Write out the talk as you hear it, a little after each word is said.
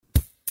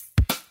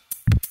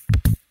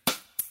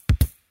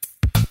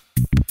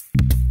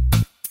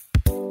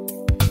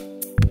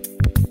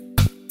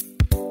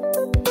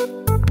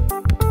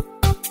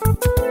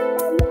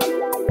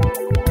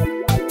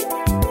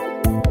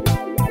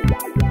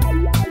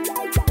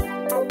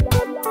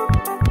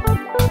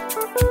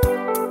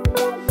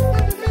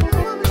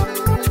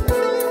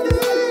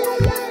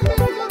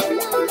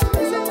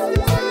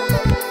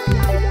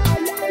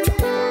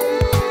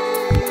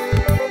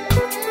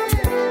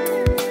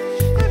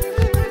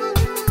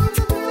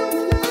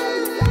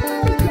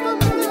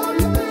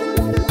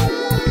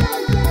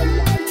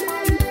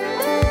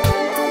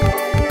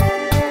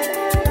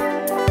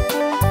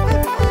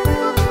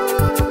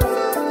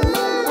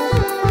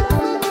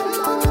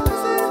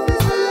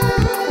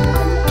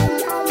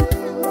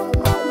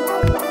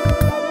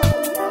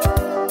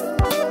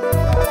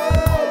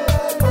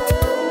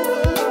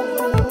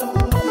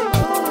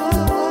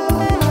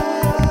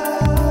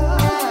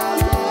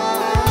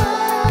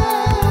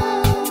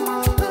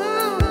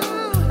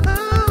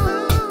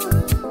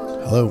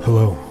Hello.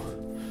 Hello.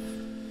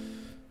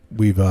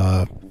 We've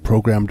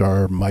programmed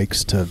our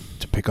mics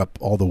to pick up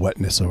all the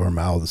wetness of our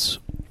mouths.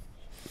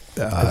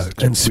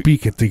 And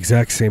speak at the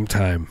exact same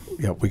time.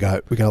 Yeah, we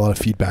got a lot of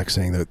feedback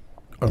saying that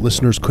our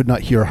listeners could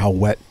not hear how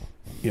wet.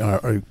 They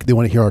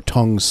want to hear our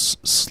tongues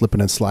slipping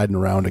and sliding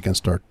around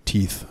against our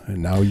teeth,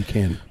 and now you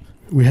can.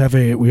 We have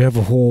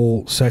a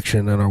whole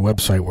section on our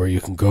website where you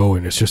can go,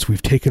 and it's just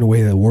we've taken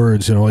away the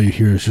words, and all you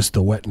hear is just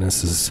the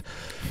wetness, is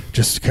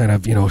just kind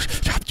of,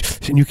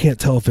 and you can't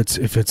tell if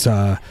it's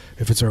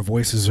our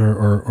voices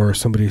or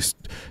somebody's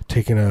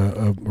taking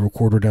a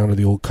recorder down to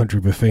the old country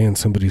buffet and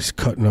somebody's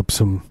cutting up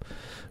some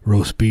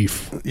roast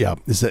beef. Yeah,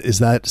 is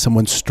that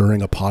someone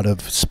stirring a pot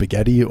of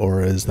spaghetti,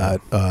 or is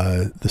that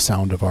the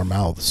sound of our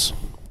mouths?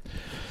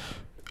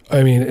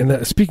 I mean,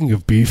 and speaking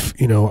of beef,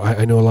 I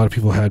know a lot of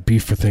people had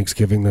beef for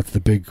Thanksgiving. That's the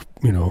big,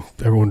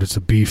 everyone does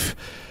a beef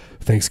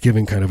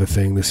Thanksgiving kind of a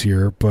thing this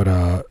year. But,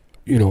 I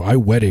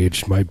wet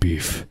aged my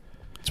beef.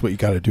 That's what you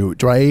got to do.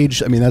 Dry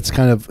age, I mean, that's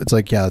kind of, it's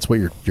like, yeah, that's what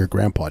your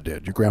grandpa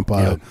did. Your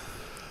grandpa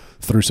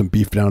threw some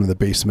beef down in the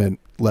basement,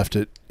 left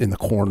it in the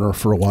corner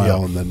for a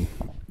while, and then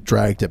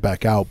dragged it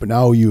back out. But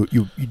now you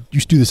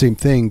do the same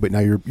thing, but now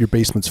your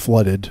basement's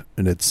flooded,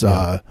 and it's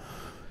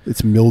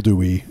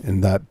mildewy,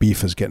 and that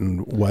beef is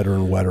getting wetter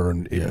and wetter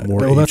and more.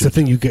 Well, that's the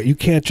thing. You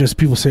can't just,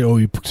 people say,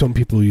 some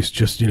people use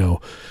just,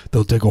 they'll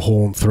dig a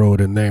hole and throw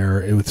it in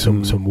there with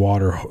some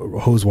water,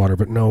 hose water.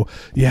 But no,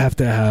 you have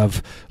to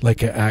have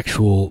like an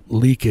actual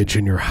leakage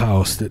in your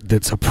house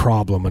that's a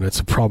problem, and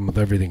it's a problem with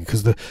everything,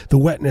 because the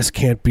wetness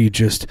can't be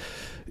just,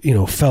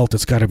 felt.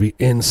 It's got to be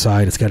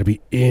inside. It's got to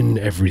be in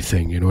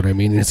everything. You know what I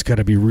mean? It's got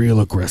to be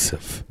real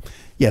aggressive.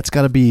 Yeah, it's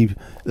got to be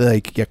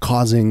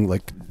causing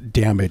like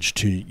damage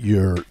to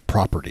your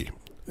property,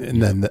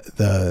 and then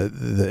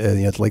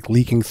it's like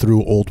leaking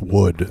through old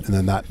wood, and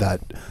then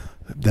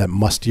that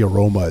musty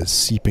aroma is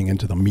seeping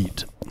into the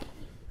meat.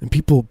 And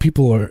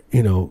people are,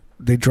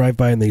 they drive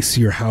by and they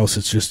see your house.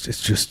 It's just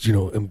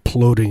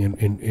imploding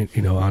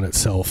in on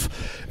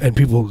itself, and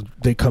people,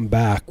 they come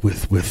back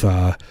with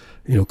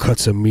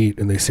cuts of meat,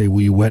 and they say,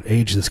 "Will you wet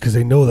age this?" Because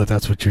they know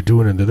that's what you're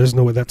doing, and there's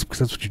no way that's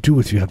what you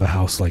do if you have a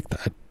house like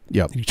that.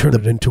 Yeah, you turn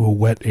it into a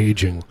wet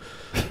aging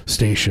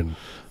station.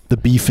 The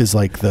beef is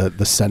like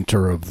the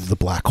center of the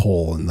black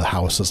hole, and the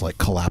house is like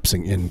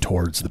collapsing in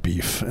towards the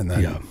beef, and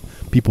then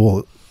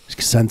people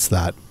sense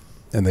that,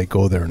 and they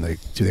go there and they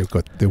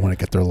want to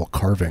get their little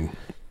carving,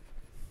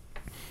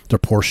 their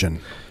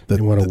portion.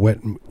 They want a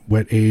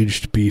wet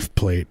aged beef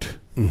plate.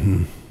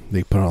 Mm-hmm.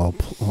 They put on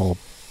a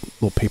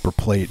little paper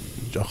plate,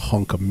 a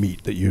hunk of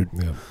meat that you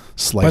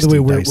sliced. By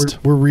the way, and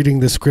diced. we're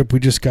reading the script. We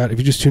just got, if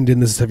you just tuned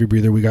in, this is Heavy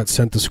Breather. We got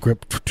sent the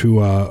script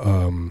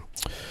to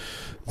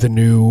the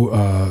new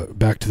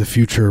Back to the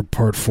Future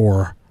Part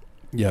 4.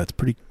 Yeah, it's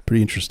pretty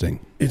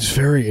interesting. It's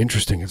very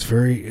interesting. It's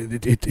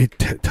it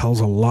tells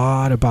a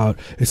lot about,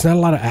 it's not a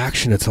lot of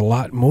action. It's a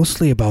lot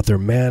mostly about their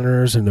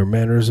manners and their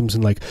mannerisms,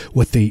 and like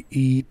what they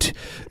eat,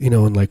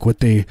 and like what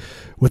they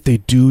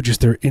do,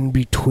 just their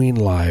in-between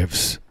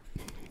lives.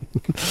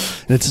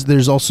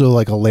 There's also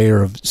like a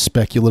layer of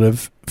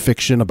speculative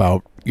fiction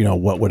about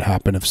what would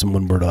happen if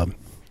someone were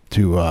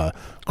to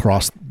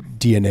cross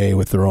DNA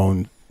with their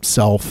own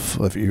self,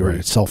 if you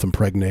were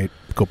self-impregnate,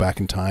 go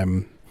back in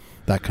time,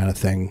 that kind of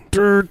thing.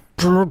 That's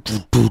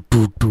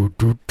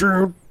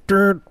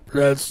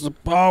the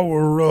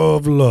power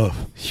of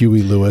love.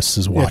 Huey Lewis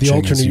is watching. The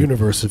alternate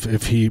universe,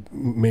 if he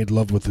made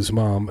love with his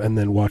mom and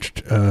then watched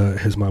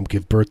his mom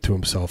give birth to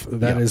himself.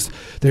 There's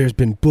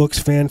been books,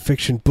 fan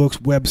fiction books,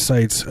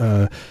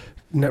 websites,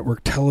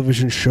 network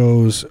television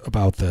shows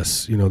about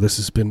this. This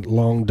has been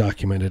long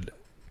documented.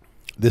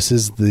 This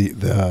is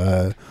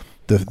the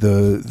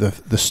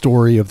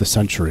story of the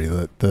century,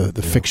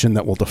 the fiction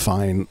that will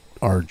define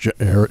our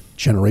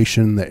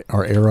generation,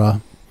 our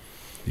era.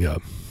 Yeah.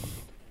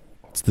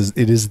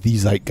 It is the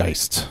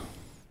zeitgeist.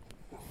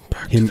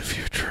 Back to the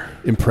Future.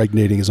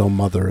 Impregnating his own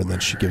mother, and then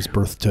she gives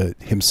birth to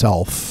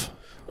himself.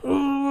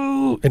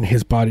 And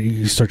his body,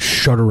 he starts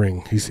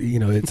shuddering. He's,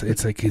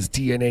 it's like his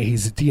DNA.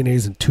 His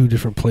DNA's in two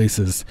different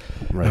places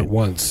at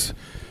once.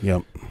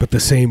 Yep. But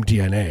the same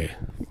DNA.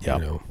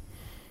 Yep.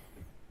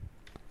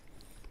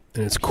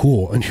 And it's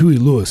cool. And Huey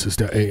Lewis is,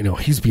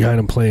 he's behind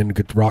him playing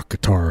rock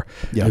guitar,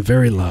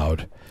 very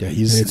loud. Yeah,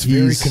 it's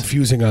very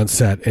confusing on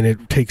set, and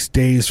it takes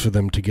days for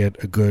them to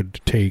get a good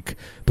take,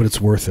 but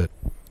it's worth it.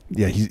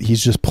 Yeah,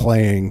 he's just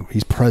playing.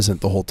 He's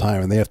present the whole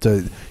time, and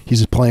he's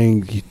just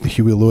playing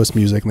Huey Lewis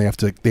music, and they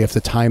have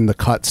to time the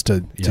cuts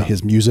to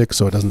his music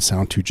so it doesn't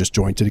sound too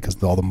disjointed,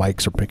 because all the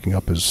mics are picking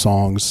up his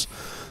songs.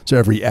 So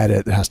every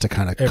edit has to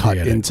kind of cut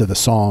into the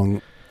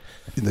song,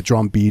 in the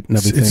drum beat and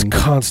everything. It's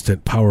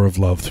constant power of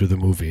love through the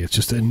movie. It's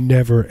just a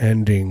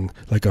never-ending,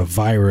 like a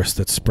virus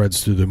that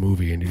spreads through the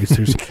movie. And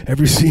there's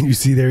every scene you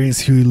see, there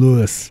is Huey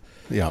Lewis.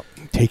 Yeah,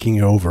 taking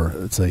it over.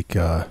 It's like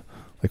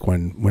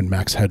when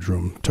Max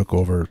Headroom took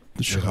over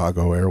the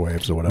Chicago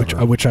airwaves or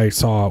whatever. Which I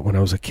saw when I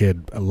was a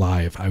kid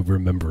live. I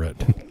remember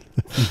it.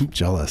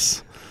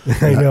 Jealous.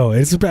 I know,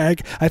 it's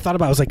bad. I thought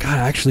about it, I was like, God,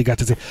 I actually got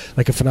to see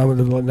like a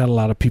phenomenon that not a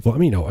lot of people,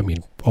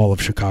 all of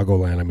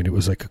Chicagoland. I mean, it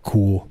was like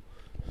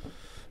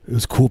it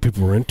was cool.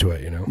 People were into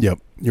it, you know? Yep.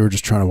 You were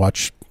just trying to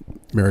watch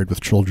Married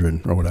with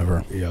Children or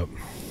whatever. Yep.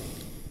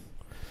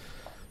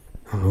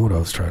 I don't know what I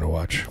was trying to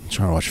watch.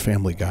 Trying to watch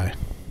Family Guy.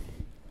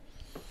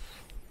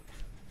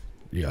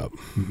 Yep.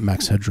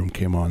 Max Headroom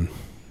came on.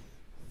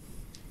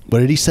 What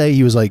did he say?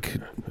 He was like,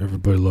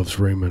 Everybody Loves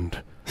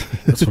Raymond.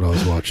 That's what I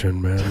was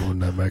watching, man. When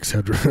that Max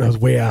Headroom, I was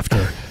way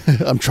after.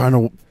 I'm trying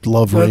to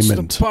love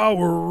Raymond. That's the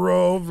power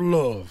of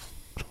love.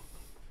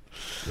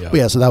 Yeah. Well,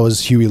 yeah, so that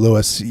was Huey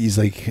Lewis. He's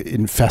like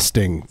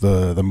infesting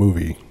the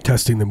movie.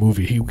 Testing the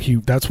movie. He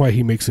that's why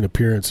he makes an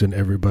appearance in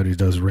Everybody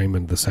Does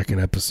Raymond, the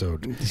second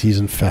episode. He's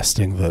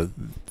infesting the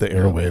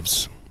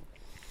airwaves.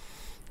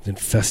 He's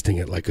infesting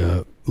it like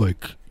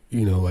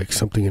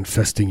something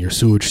infesting your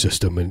sewage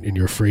system, and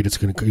you're afraid it's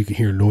going to, you can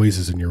hear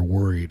noises and you're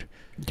worried.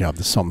 Yeah,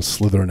 there's something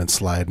slithering and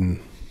sliding,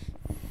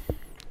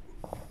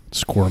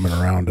 squirming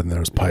around, and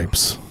there's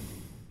pipes.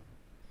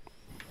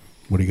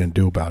 What are you going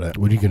to do about it?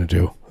 What are you going to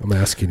do? I'm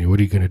asking you, what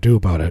are you going to do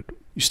about it?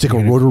 You stick a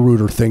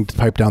Roto-Rooter thing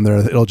pipe down there,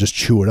 it'll just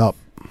chew it up.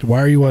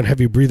 Why are you on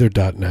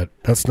heavybreather.net?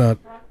 That's not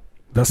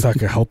going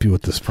to help you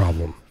with this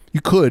problem.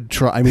 You could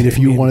try. I mean, if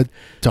you wanted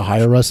to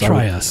hire us,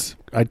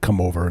 I'd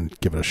come over and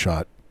give it a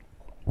shot.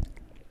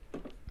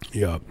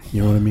 Yeah.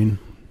 You know what I mean?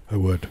 I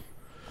would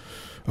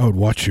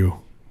watch you.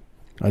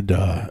 I'd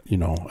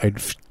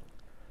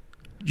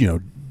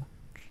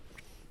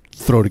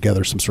throw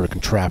together some sort of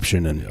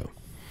contraption and... Yeah.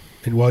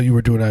 And while you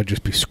were doing it, I'd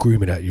just be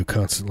screaming at you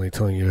constantly,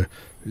 telling you,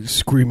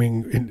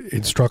 screaming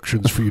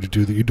instructions for you to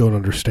do that you don't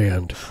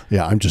understand.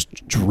 Yeah, I'm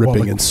just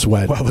dripping in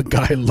sweat. While the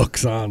guy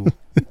looks on.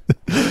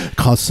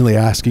 Constantly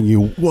asking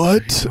you,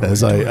 what?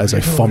 As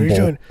I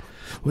fumble.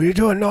 What are you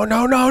doing? No.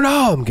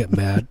 I'm getting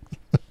mad.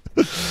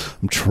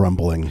 I'm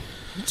trembling.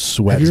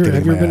 Sweat. Have you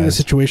ever been in a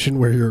situation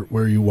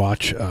where you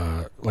watch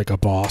like a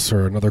boss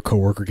or another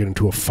coworker get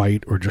into a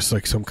fight, or just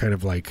like some kind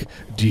of like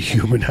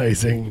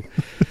dehumanizing?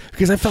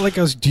 Because I felt like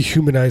I was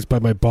dehumanized by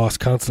my boss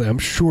constantly. I'm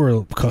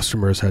sure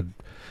customers had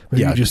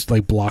maybe you just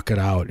like block it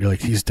out. You're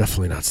like, he's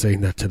definitely not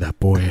saying that to that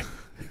boy.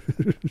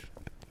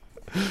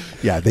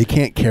 Yeah, they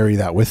can't carry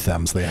that with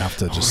them, so they have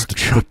to just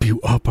chop you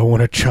up. I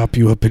want to chop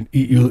you up and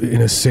eat you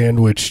in a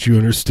sandwich. Do you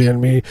understand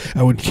me?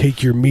 I would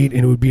take your meat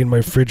and it would be in my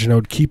fridge and I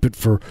would keep it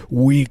for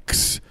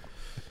weeks.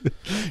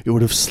 It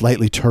would have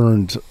slightly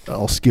turned.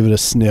 I'll give it a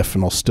sniff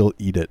and I'll still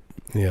eat it.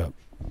 Yeah.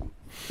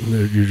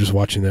 You're just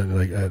watching that and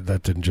like,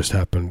 that didn't just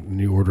happen.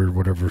 And you ordered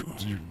whatever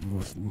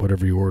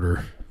you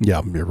order.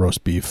 Yeah, your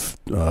roast beef.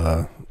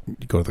 You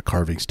go to the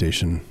carving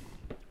station.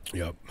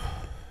 Yep.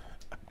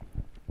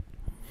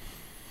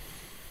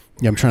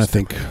 Yeah, I'm trying to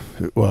think.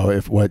 Well,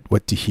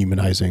 what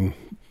dehumanizing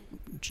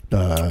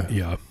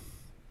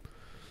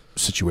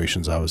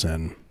situations I was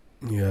in.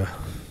 Yeah.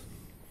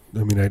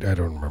 I mean, I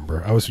don't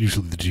remember. I was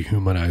usually the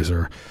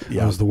dehumanizer.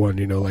 Yeah. I was the one,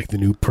 like the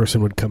new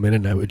person would come in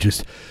and I would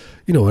just,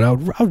 and I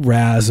would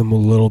razz them a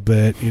little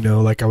bit,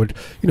 like I would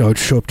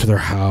show up to their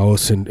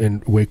house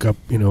and wake up,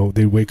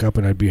 they'd wake up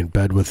and I'd be in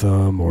bed with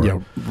them,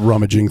 or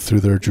rummaging through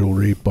their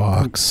jewelry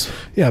box.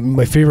 Yeah,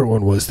 my favorite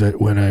one was that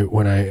when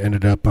I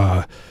ended up,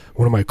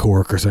 one of my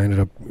coworkers, I ended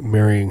up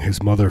marrying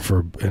his mother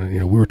and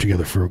we were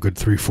together for a good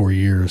 3-4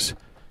 years.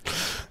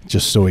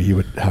 Just so he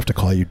would have to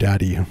call you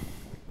daddy.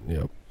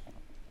 Yep.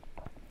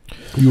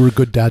 You were a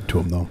good dad to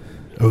him, though.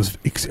 That's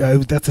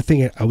the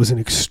thing. I was an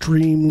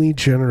extremely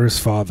generous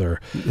father,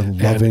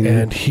 loving,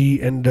 and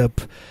he ended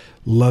up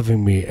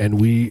loving me. And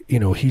we,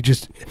 he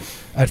just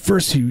at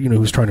first he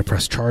was trying to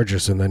press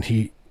charges, and then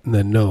he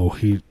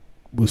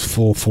was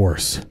full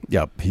force.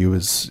 Yep, he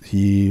was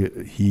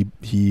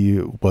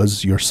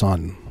your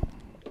son,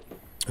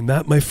 and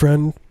that, my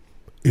friend,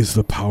 is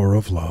the power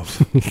of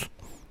love.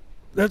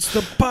 That's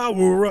the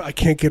power. I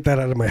can't get that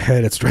out of my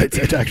head.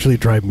 It actually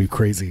drives me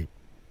crazy.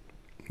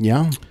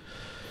 Yeah.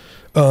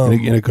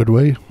 In a good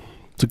way.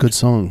 It's a good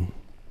song.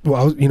 Well,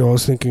 I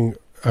was thinking,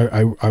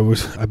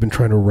 I've been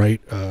trying to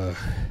write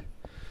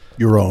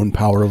your own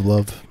Power of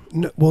Love.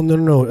 No,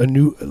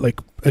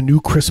 a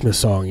new Christmas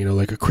song,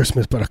 like a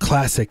Christmas, but a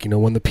classic,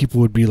 one that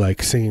people would be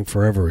like singing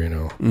forever,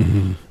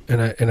 Mm-hmm.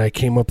 And I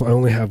came up. I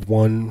only have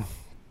one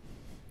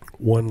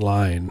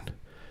line,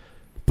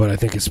 but I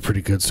think it's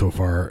pretty good so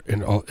far.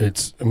 And I'm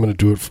gonna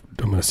do it.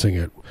 I'm gonna sing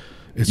it.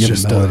 It's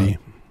just a melody.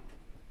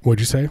 What'd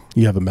you say?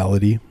 You have a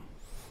melody?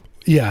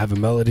 Yeah, I have a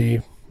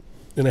melody,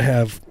 and I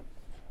have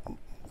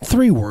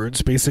 3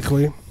 words,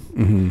 basically.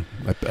 Mm-hmm.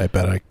 I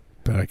bet I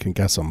can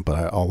guess them,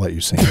 but I'll let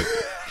you sing it.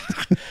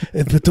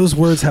 But those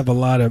words have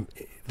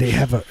they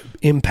have an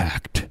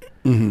impact.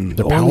 Mm-hmm.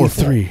 They're only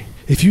powerful. 3.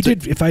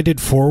 If I did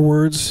 4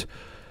 words,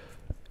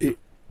 it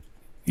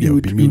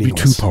would be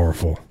too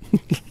powerful. You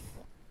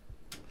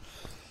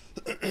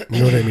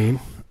know what I mean?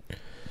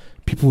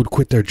 People would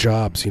quit their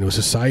jobs.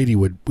 Society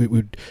would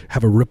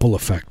have a ripple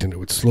effect, and it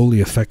would slowly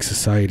affect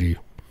society.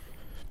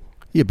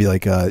 Yeah, it'd be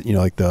like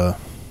like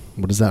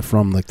what is that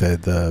from? Like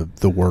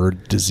the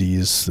word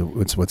disease.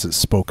 What's it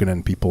spoken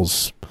in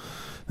people's?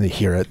 They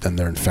hear it, then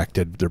they're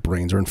infected. Their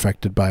brains are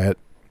infected by it.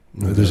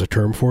 There's a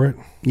term for it.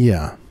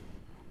 Yeah.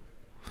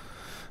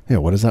 Yeah.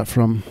 What is that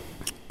from?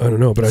 I don't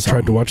know, but I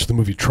tried to watch the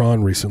movie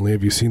Tron recently.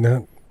 Have you seen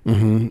that?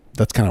 Mm-hmm.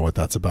 That's kind of what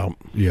that's about.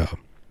 Yeah.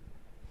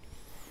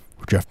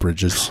 Jeff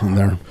Bridges in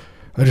there.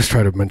 I just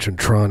try to mention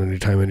Tron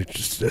anytime, and it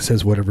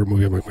says whatever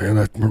movie. I'm like, man,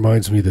 that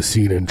reminds me of the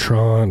scene in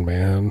Tron,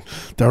 man.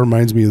 That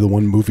reminds me of the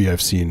one movie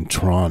I've seen,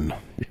 Tron.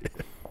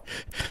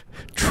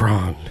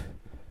 Tron.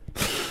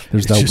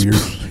 There's that weird,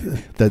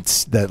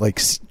 that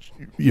like,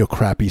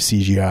 crappy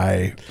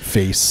CGI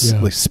face,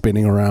 like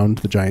spinning around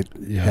the giant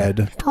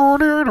head.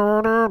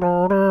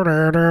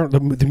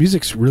 The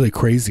music's really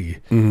crazy.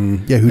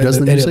 Mm-hmm. Yeah, who does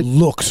the music? And it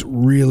looks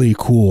really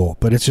cool,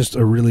 but it's just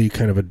a really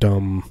kind of a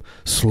dumb,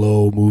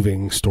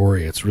 slow-moving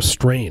story. It's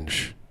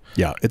strange.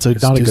 Yeah, it's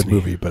not Disney. A good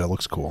movie, but it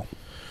looks cool.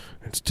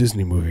 It's a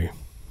Disney movie.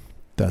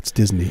 That's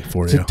Disney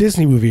for you. It's a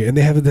Disney movie, and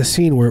they have the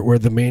scene where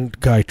the main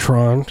guy,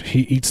 Tron, he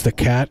eats the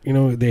cat.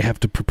 They have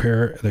to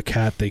prepare the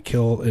cat. They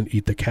kill and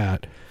eat the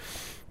cat.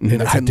 And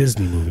it's a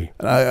Disney movie.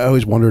 I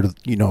always wondered,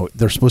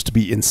 they're supposed to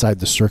be inside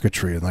the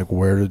circuitry, and like,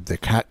 where did the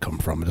cat come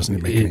from? It doesn't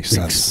even make any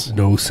sense. Makes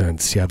no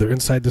sense. Yeah, they're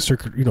inside the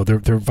circuit.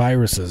 They're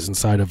viruses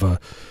inside of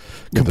a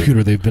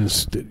computer. They've been,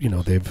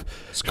 they've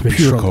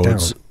computer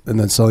codes, down. And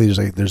then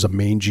suddenly there's a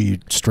mangy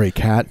stray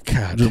cat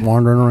just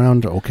wandering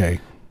around.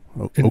 Okay,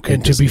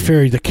 and to be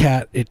fair, the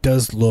cat, it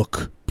does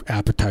look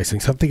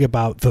appetizing. Something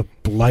about the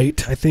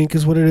light, I think,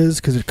 is what it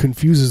is, because it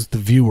confuses the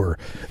viewer,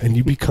 and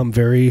you become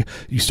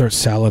you start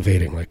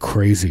salivating like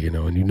crazy,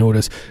 and you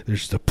notice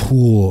there's the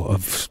pool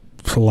of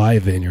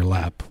saliva in your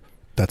lap.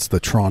 That's the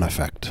Tron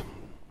effect.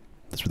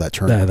 That's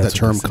where that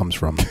term comes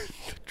from.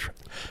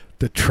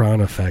 The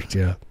Tron effect,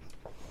 yeah.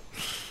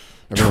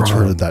 Everyone's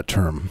heard of that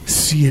term.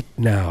 See it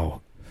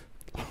now.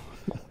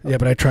 Yeah,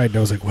 but I tried and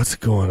I was like, what's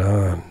going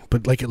on?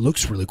 But like, it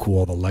looks really cool,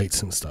 all the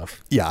lights and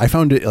stuff. Yeah, I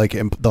found it like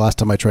the last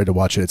time I tried to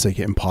watch it, it's like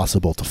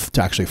impossible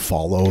to actually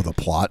follow the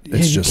plot.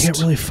 It's you can't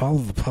really follow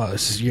the plot.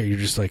 It's just, you're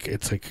just like,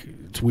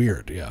 it's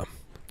weird, yeah.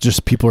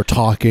 Just people are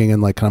talking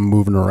and like kind of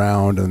moving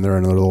around, and they're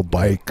in their little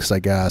bikes, I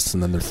guess,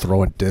 and then they're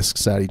throwing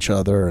discs at each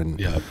other,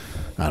 and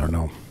I don't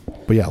know.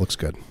 But yeah, it looks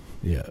good.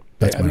 Yeah.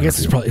 I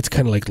guess it's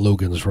kind of like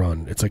Logan's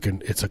Run. It's like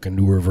a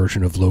newer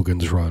version of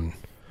Logan's Run.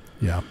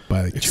 Yeah,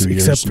 by like 2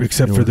 years.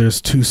 Except for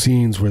there's two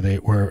scenes where the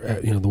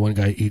one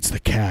guy eats the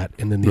cat,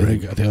 and then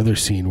the other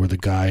scene where the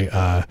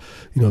guy,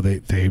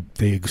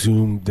 they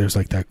exhume. There's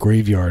like that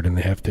graveyard, and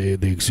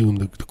they exhume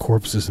the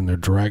corpses, and they're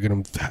dragging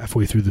them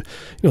halfway through the.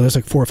 There's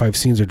like 4 or 5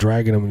 scenes they're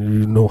dragging them,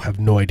 and you have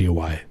no idea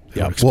why.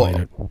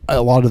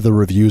 A lot of the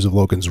reviews of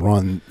Logan's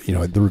Run,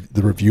 the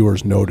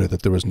reviewers noted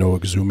that there was no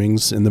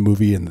exhumings in the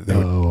movie, and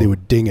they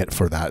would ding it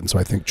for that. And so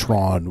I think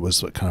Tron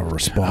was kind of a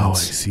response.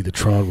 Oh, I see. The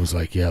Tron was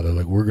like, they're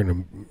like, we're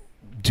gonna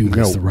do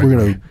this the right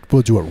way.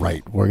 We'll do it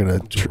right. We're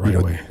gonna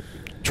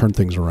turn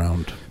things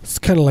around. It's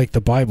kind of like the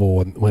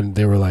Bible when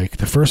they were like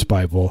the first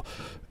Bible.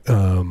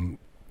 They're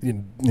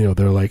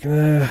like,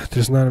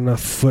 there's not enough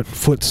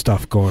foot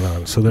stuff going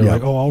on. So they're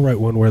like, I'll write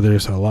one where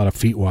there's a lot of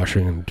feet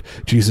washing, and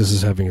Jesus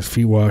is having his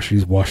feet washed.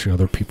 He's washing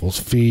other people's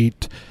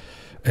feet,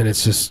 and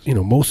it's just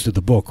most of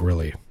the book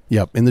really.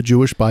 Yep. In the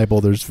Jewish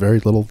Bible, there's very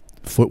little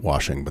foot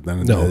washing, but then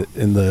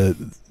in the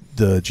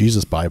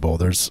Jesus Bible,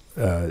 there's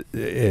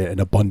an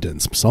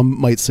abundance. Some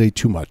might say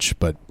too much,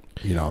 but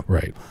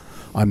right.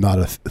 I'm not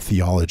a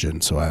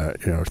theologian, so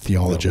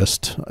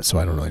theologist, so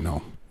I don't really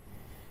know.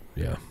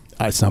 Yeah,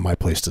 it's not my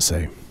place to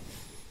say.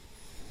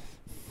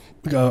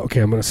 Okay,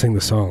 I'm gonna sing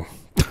the song.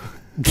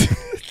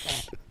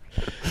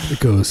 It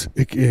goes.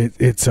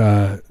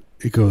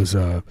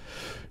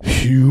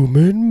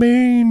 Human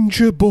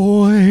manger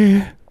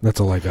boy. That's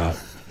all I got.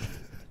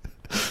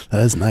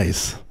 That is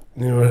nice.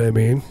 You know what I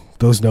mean?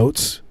 Those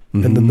notes.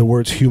 Mm-hmm. And then the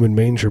words human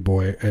manger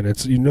boy, and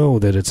it's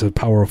that it's a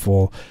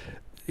powerful,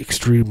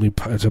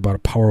 it's about a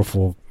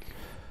powerful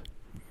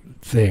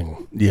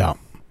thing. Yeah.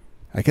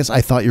 I guess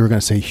I thought you were going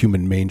to say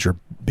human manger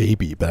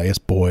baby, but I guess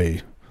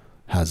boy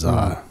has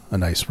a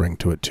nice ring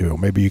to it too.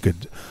 Maybe it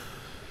could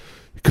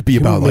be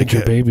human about like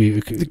baby.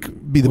 It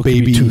could be the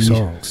baby. 2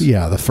 songs.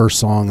 Yeah, the first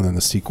song and then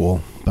the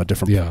sequel about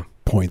different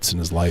points in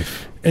his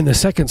life. And the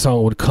second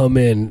song would come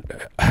in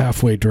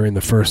halfway during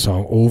the first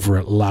song, over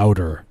it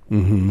louder.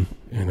 Mm-hmm.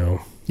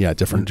 Yeah,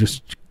 different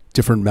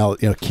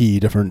key,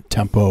 different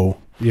tempo.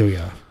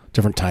 Yeah.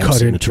 Different time cut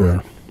signature. Into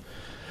it.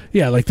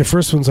 Yeah, like the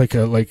first one's like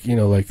like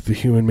the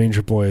Human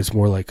Manger Boy is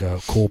more like a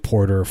Cole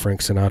Porter,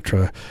 Frank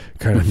Sinatra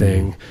kind of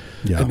thing.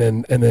 Yeah. And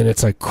then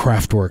it's like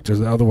Kraftwerk. There's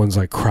the other one's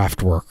like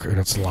Kraftwerk, and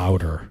it's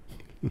louder.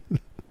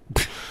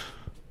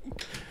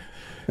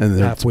 And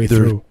halfway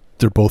through,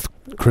 they're both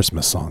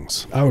Christmas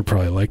songs. I would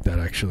probably like that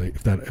actually.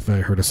 If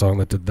I heard a song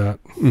that did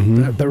that.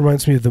 Mm-hmm. That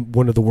reminds me of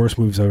one of the worst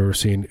movies I've ever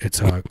seen. It's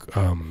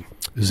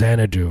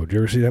Xanadu. Did you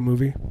ever see that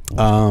movie?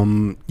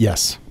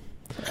 Yes.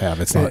 Yeah,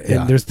 it's not.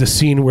 And there's the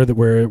scene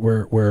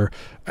where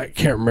I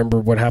can't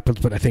remember what happens,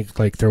 but I think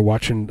like they're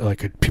watching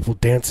like people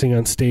dancing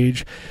on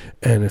stage,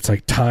 and it's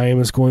like time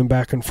is going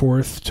back and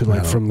forth to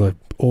like from the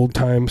old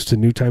times to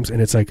new times,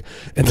 and it's like,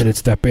 and then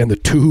it's that band, the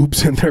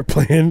Tubes, and they're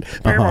playing, and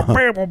then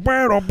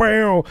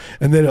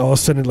all of a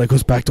sudden it like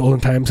goes back to olden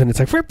times, and it's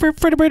like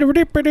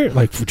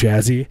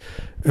jazzy,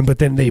 but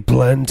then they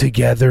blend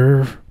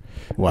together.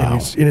 Wow.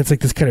 And it's like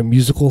this kind of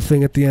musical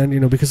thing at the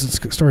end, because it's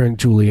starring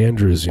Julie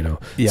Andrews,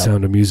 Yeah.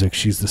 Sound of Music.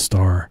 She's the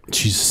star.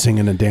 She's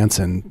singing and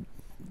dancing,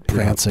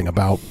 prancing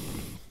about.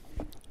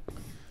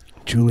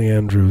 Julie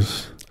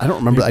Andrews. I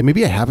don't remember.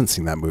 Maybe I haven't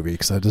seen that movie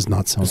because that does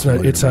not sound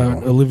familiar. It's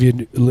Olivia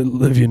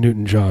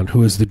Newton-John,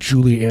 who is the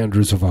Julie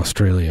Andrews of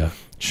Australia.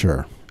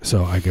 Sure.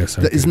 So I guess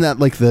isn't that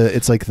like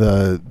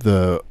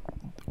the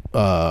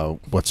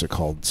what's it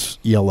called?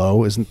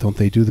 ELO? Don't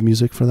they do the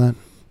music for that?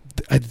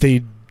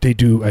 They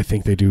do. I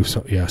think they do.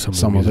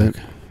 Some of it.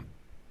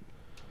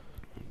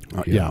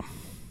 Yeah.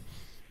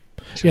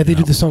 Yeah, they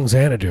do the song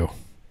Xanadu.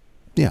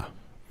 Yeah.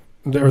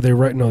 Or they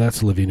write? No,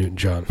 that's Olivia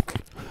Newton-John.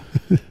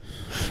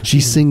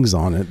 She sings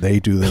on it. They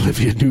do the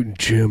Olivia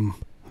Newton-Jim.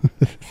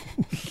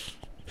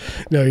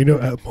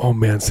 No, oh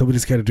man,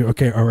 somebody's got to do.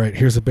 Okay, all right.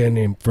 Here's a band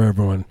name for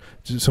everyone.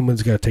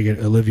 Someone's got to take it.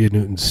 Olivia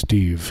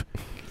Newton-Steve.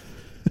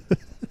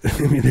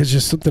 I mean, there's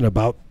just something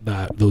about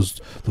that. Those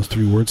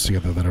three words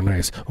together that are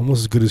nice.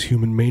 Almost as good as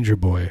Human Manger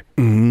Boy.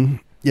 Mm-hmm.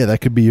 Yeah,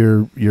 that could be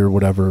your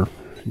whatever,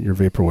 your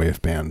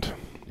vaporwave band.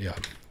 Yeah.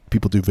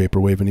 People do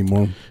vaporwave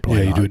anymore?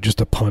 Probably you do it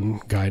just a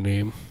pun guy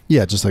name.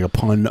 Yeah, just like a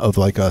pun of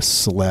like a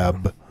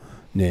celeb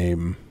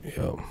name.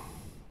 Yeah.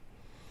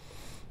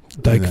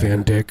 Dyke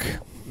Van Dyke.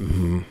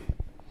 Mm-hmm.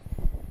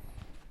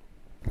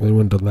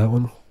 Anyone done that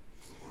one?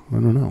 I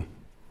don't know.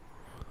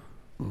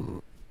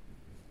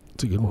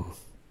 It's a good one.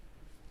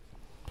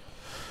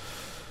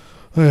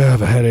 I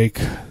have a headache.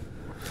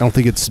 I don't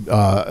think it's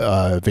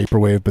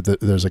vaporwave, but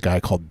there's a guy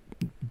called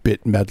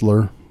Bit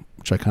Medler,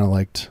 which I kind of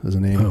liked as a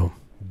name. Oh,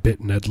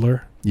 Bit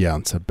Nedler? Yeah,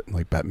 it's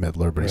like Bette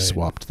Midler, but he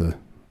swapped the...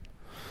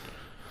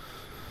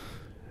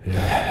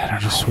 Yeah,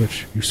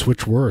 you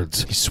switch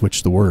words. He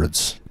switched the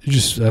words.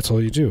 That's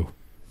all you do.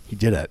 He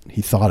did it.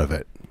 He thought of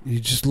it. You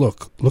just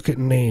look at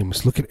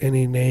names. Look at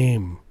any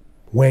name.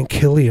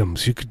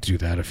 Wankilliams. You could do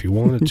that if you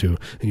wanted to.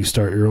 And you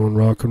start your own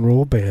rock and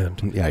roll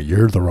band. Yeah,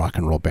 you're the rock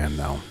and roll band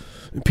now.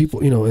 People,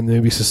 and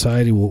maybe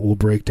society will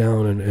break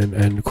down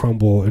and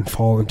crumble and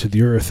fall into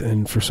the earth.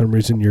 And for some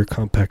reason, your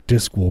compact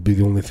disc will be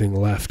the only thing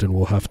left. And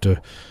we'll have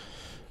to...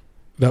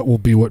 That will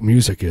be what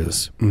music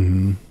is.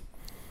 Mm-hmm.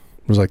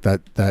 It was like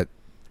that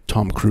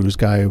Tom Cruise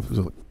guy, was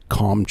it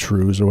Calm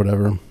Trues or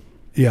whatever.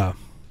 Yeah.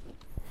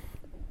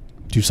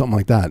 Do something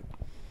like that.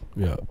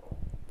 Yeah.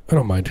 I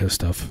don't mind his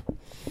stuff.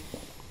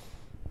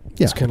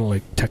 Yeah. It's kind of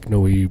like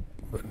techno-y,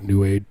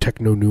 new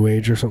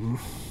age or something.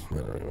 I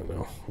don't even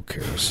know. Who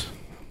cares?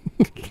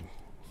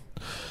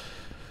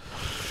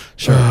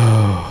 Sure.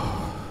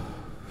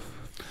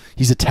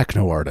 He's a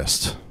techno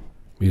artist.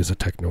 He is a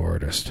techno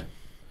artist.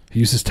 He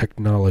uses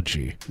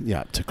technology.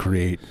 Yeah, to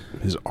create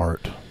his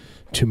art.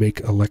 To make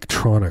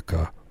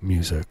electronica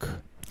music.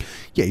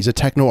 Yeah, he's a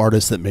techno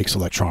artist that makes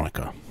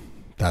electronica.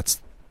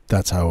 That's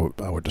how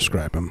I would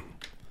describe him.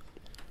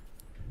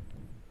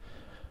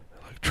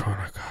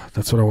 Electronica.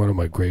 That's what I want on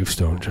my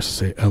gravestone. Just to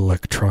say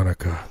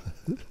electronica.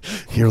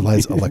 Here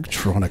lies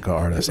electronica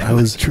artist.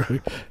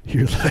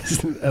 Here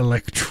lies an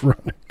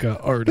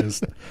electronica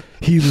artist.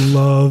 He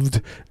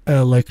loved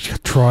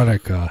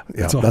electronica.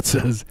 That's all it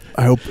says.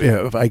 I hope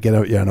if I get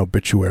an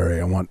obituary,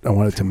 I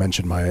wanted to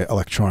mention my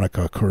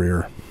electronica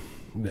career.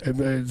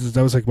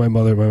 That was like my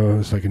mother. My mom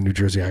was like a New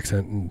Jersey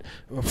accent, and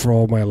for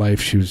all my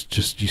life, she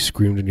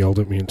screamed and yelled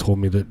at me and told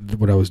me that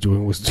what I was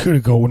doing was going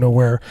to go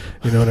nowhere.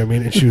 You know what I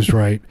mean? And she was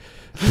right.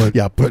 But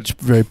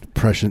very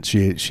prescient.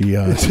 She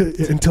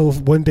until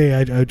one day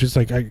I just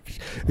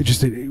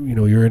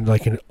you're in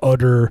like an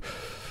utter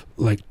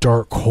like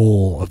dark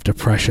hole of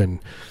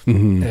depression,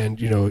 mm-hmm.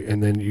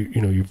 and then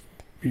you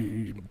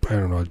I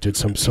don't know, did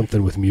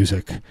something with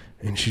music,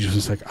 and she just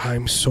was like,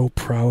 I'm so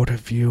proud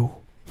of you.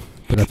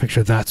 But I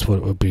picture that's what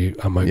it would be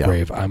on my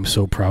grave. I'm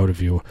so proud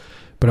of you.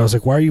 But I was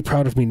like, why are you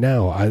proud of me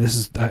now? I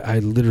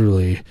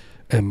literally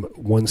am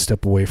one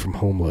step away from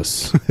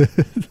homeless.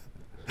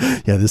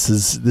 Yeah, this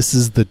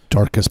is the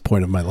darkest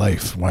point of my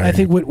life. I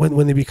think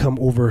when they become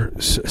over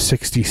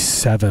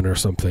 67 or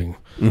something,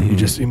 mm-hmm. you're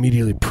just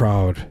immediately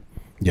proud.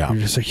 Yeah,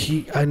 you're just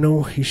like, I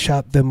know he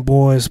shot them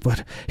boys,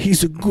 but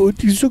he's a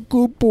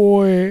good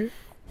boy.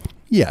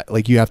 Yeah,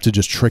 like you have to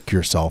just trick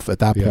yourself. At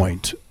that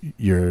point,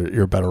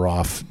 you're better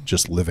off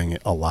just living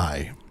a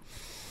lie.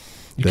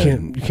 You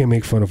can't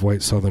make fun of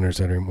white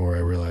Southerners anymore. I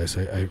realize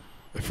I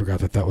forgot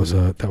that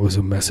was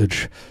a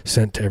message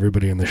sent to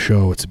everybody in the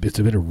show. It's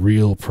been a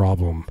real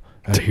problem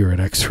here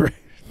at X-Ray.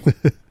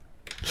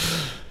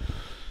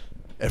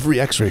 Every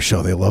X-Ray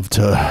show, they love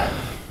to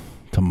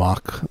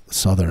mock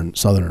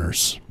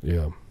Southerners.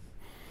 Yeah.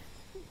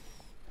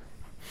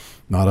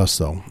 Not us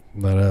though.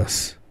 Not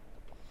us.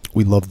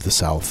 We love the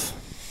South.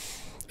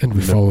 And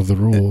we follow the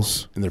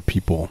rules. And their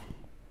people.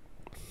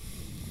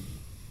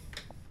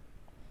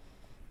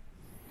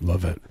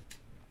 Love it.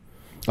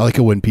 I like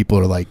it when people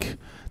are like,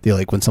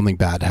 when something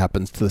bad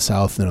happens to the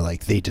South, and they're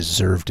like, they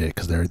deserved it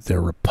because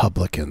they're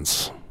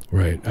Republicans.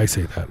 Right. I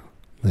say that.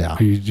 Yeah.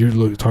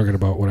 You're talking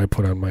about what I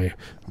put on my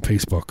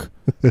Facebook.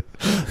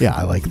 Yeah,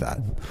 I like that.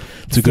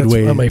 It's a good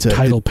way on my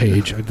title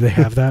page. Do they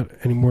have that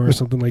anymore or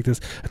something like this?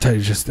 I tell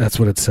you, that's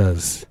what it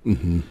says.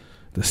 Mm-hmm.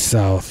 The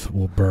South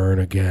will burn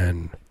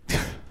again.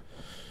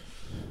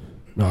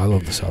 No, I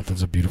love the South.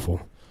 It's a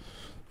beautiful,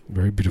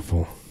 very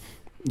beautiful.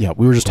 Yeah,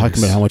 we were just talking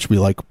about how much we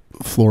like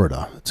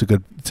Florida. It's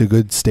a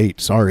good state.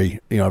 Sorry,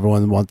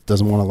 everyone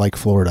doesn't want to like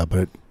Florida,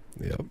 but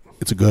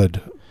it's a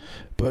good.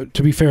 But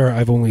to be fair,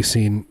 I've only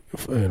seen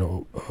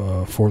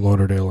Fort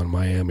Lauderdale and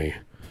Miami.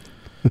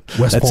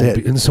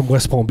 And some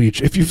West Palm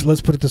Beach.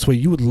 Let's put it this way,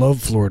 you would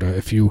love Florida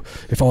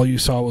if all you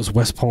saw was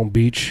West Palm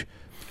Beach.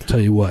 I'll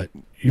tell you what.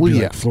 You'd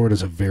be like,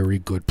 Florida's a very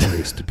good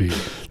place to be.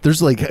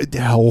 There's like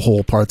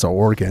whole parts of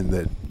Oregon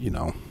that,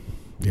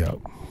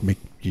 make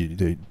you,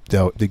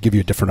 they give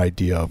you a different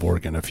idea of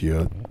Oregon if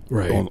you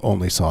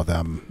only saw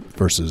them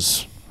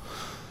versus,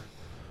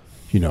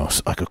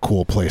 like a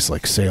cool place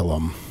like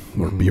Salem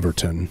or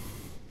Beaverton.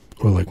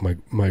 Or like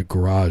my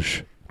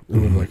garage,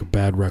 like a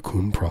bad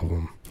raccoon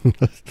problem.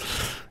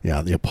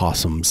 Yeah, the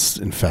opossums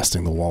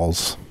infesting the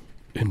walls.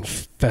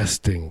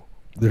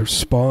 They're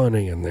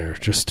spawning in there,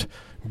 just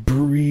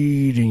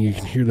breeding. You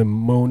can hear them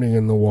moaning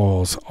in the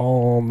walls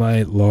all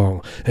night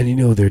long,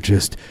 and they're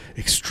just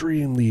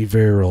extremely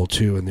virile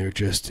too, and they're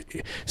just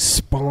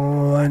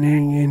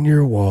spawning in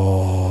your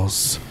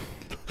walls.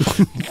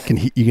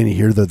 You can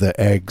hear the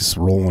eggs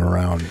rolling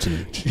around.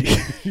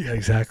 Yeah,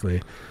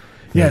 exactly.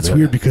 Yeah, it's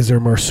weird because they're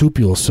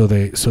marsupials, so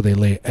they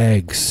lay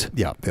eggs.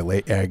 Yeah, they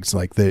lay eggs.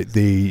 Like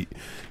they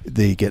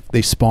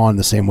spawn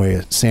the same way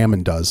a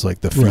salmon does.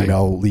 Like the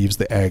female leaves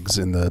the eggs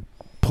in the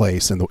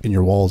place in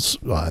your walls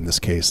in this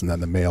case, and then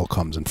the male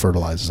comes and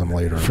fertilizes them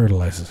later.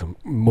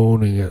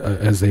 Moaning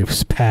as they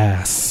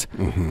pass.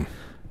 Mm-hmm.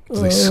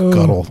 As they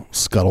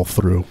scuttle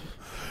through.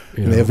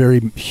 And they have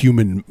very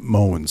human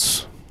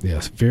moans.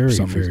 Yes, very,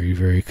 very,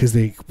 very.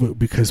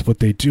 Because what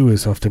they do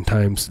is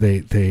oftentimes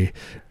they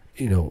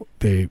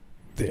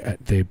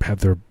have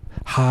their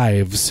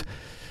hives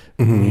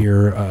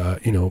near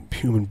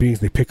human beings.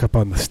 They pick up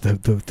on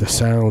the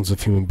sounds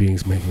of human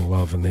beings making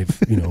love, and they've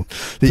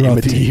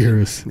throughout the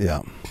years.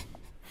 Yeah,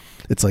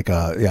 it's like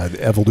the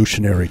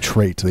evolutionary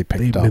trait they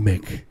picked up.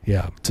 Mimic,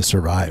 to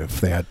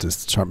survive. They had to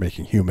start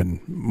making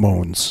human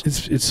moans.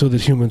 It's so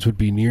that humans would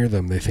be near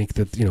them. They think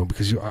that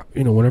because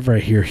whenever I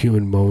hear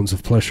human moans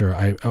of pleasure,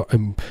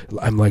 I'm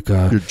like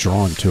you're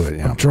drawn to it.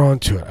 Yeah, I'm drawn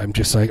to it. I'm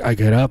just like, I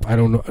get up. I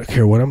don't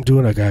care what I'm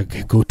doing. I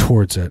gotta go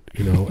towards it.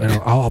 And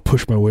I'll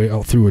push my way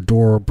out through a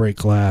door, break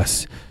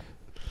glass.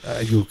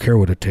 I don't care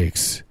what it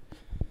takes.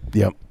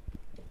 Yep.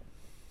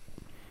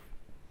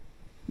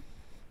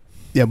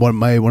 Yeah, one of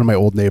my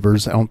old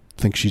neighbors, I don't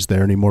think she's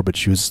there anymore, but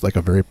she was like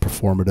a very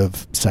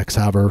performative sex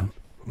haver,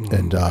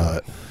 and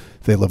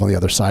they live on the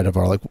other side of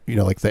our like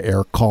the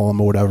air column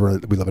or whatever.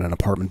 We live in an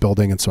apartment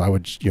building, and so I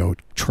would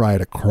try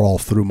to crawl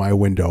through my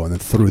window and then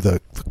through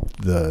the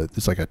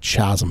it's like a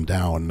chasm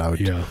down, and I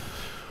would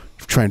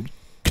try and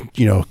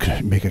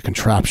make a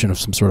contraption of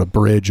some sort of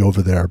bridge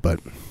over there,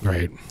 but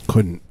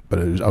couldn't.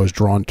 But I was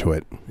drawn to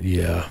it.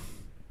 Yeah.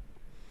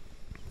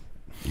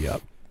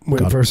 Yep.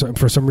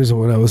 For some reason,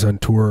 when I was on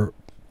tour,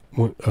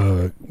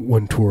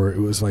 one tour, it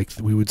was like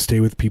we would stay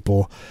with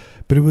people,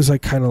 but it was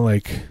like kind of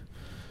like,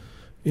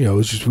 it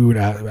was just we would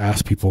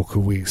ask people,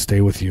 could we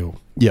stay with you?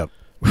 Yep.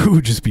 We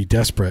would just be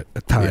desperate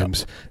at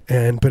times,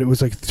 but it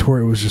was like the tour.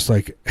 It was just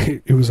like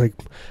it was like,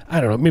 I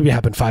don't know, maybe it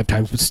happened 5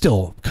 times, but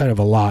still kind of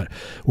a lot.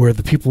 Where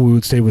the people we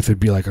would stay with would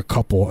be like a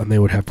couple, and they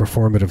would have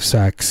performative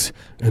sex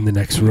in the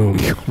next room.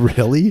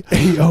 Really?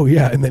 Oh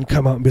yeah, and then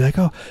come out and be like,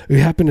 oh, it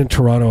happened in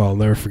Toronto. I'll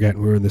never forget.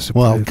 We were in this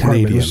apartment.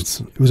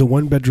 Canadians. It was a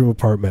 1-bedroom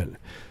apartment.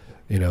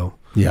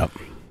 Yeah.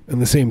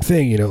 And the same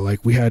thing.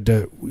 Like we had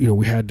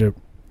to.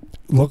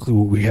 Luckily,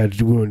 what we had to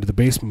do, we went into the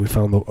basement. We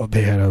found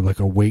they had a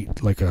weight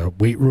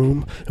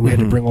room, and we had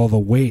to bring all the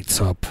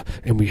weights up,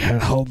 and we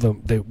had held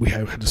them. We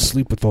had to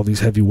sleep with all these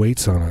heavy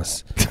weights on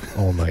us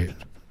all night.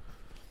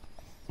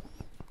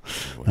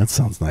 That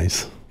sounds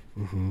nice.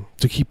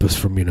 To keep us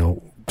from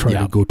trying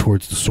to go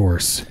towards the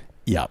source.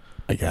 Yeah,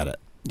 I get it.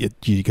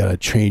 You got to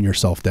chain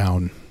yourself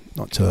down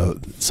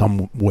to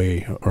some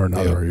way or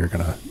another. Or you're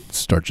gonna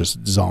start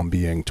just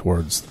zombieing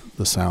towards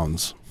the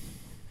sounds.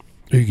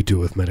 You could do it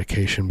with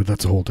medication, but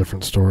that's a whole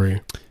different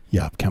story.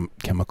 Yeah,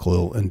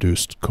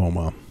 chemical-induced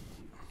coma.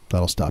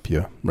 That'll stop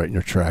you right in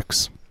your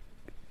tracks.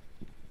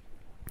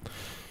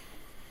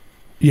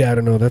 Yeah, I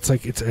don't know. That's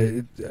like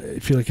I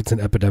feel like it's an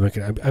epidemic.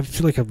 I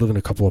feel like I've lived in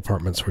a couple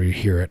apartments where you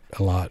hear it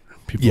a lot.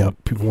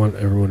 People want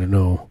everyone to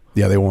know.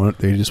 Yeah,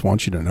 they just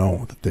want you to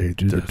know that they're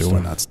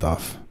doing that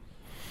stuff.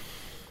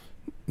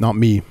 Not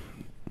me.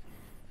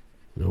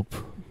 Nope.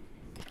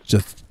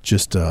 Just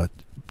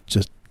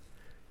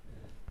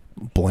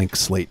blank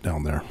slate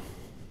down there.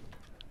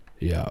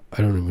 Yeah,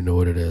 I don't even know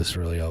what it is,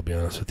 really. I'll be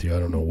honest with you. I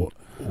don't know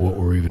what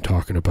we're even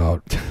talking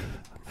about.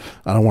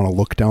 I don't want to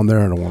look down there.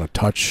 I don't want to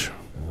touch.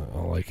 I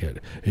don't like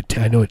it.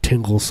 I know it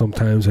tingles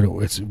sometimes,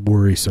 and it's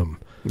worrisome.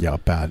 Yeah,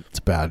 bad. It's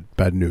bad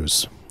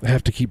news. I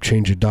have to keep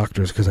changing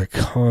doctors because I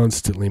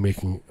constantly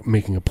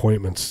making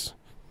appointments.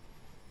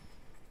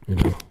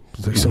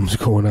 It's like something's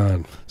going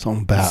on.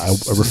 Something bad.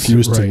 I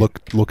refuse to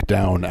look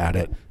down at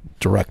it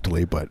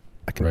directly, but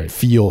I can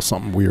feel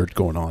something weird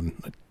going on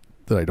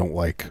that I don't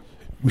like.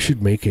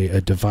 make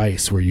a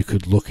device where you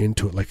could look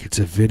into it like it's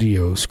a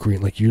video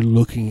screen, like you're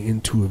looking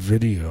into a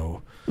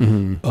video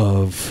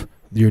of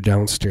your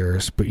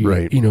downstairs, but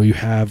you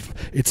have,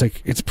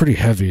 it's pretty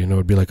heavy, and it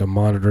would be like a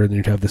monitor, and then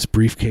you'd have this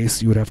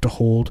briefcase you would have to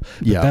hold.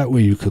 But that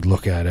way you could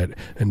look at it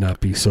and not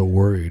be so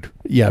worried.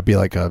 Yeah, it'd be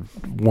like a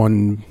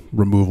one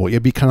removable.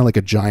 It'd be kind of like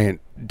a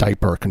giant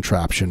diaper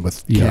contraption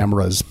with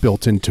cameras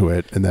built into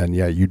it, and then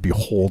you'd be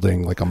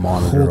holding like a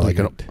monitor, like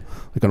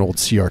an old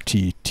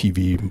CRT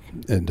TV,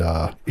 and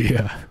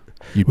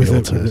you'd be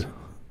able to,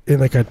 and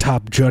like a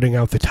top jutting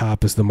out the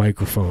top is the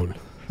microphone.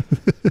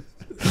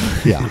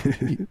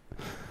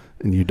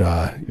 And you'd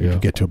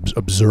get to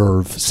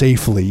observe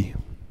safely,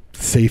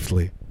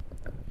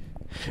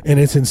 and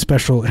it's in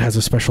special. It has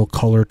a special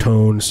color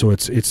tone, so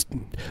it's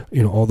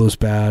all those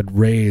bad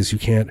rays. You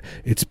can't.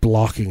 It's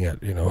blocking it.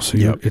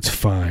 So it's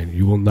fine.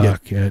 You will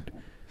not get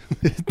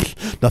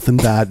nothing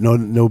bad.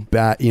 No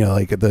bad.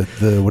 Like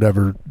the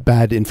whatever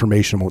bad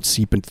information won't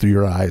seep into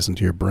your eyes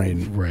into your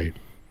brain. Right.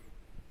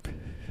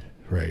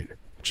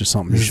 Which is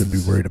something you should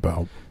be worried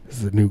about. This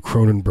is the new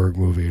Cronenberg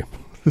movie.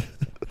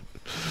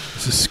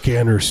 This is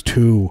Scanners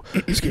 2.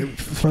 By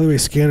the way,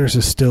 Scanners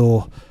is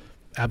still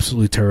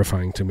absolutely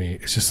terrifying to me.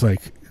 It's just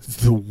like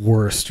the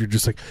worst. You're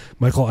just like,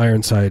 Michael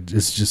Ironside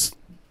is just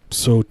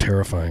so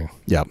terrifying.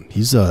 Yeah,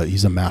 he's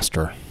a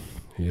master.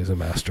 He is a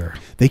master.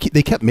 They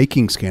kept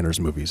making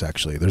Scanners movies,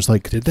 actually. There's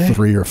like Did they?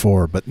 3 or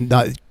 4, but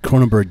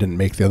Cronenberg didn't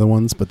make the other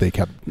ones, but they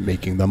kept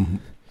making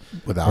them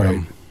without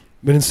him.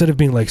 But instead of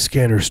being like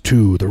Scanners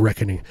 2, The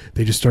Reckoning,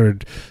 they just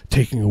started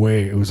taking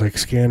away. It was like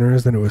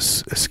Scanners, then it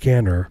was a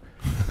Scanner,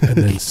 and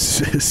then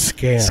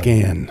Scan,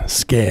 and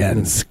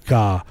then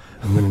Ska,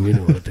 and then you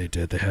know what they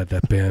did? They had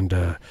that band,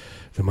 the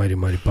Mighty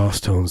Mighty Boss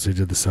Tones. They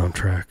did the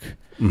soundtrack.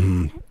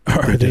 Mm-hmm.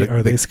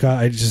 Are they Ska?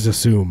 I just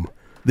assume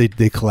they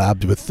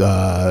collabed with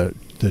the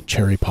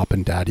Cherry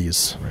Poppin'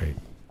 Daddies. Right.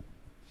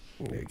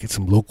 Get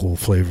some local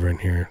flavor in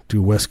here.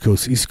 Do West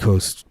Coast, East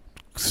Coast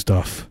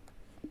stuff.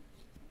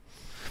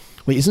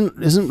 Wait,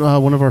 isn't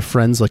one of our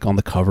friends like on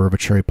the cover of a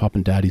Cherry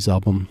Poppin' Daddies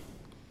album?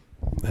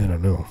 I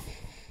don't know.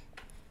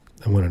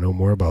 I want to know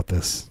more about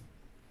this.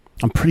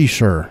 I'm pretty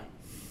sure.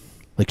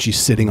 Like she's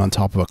sitting on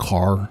top of a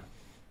car.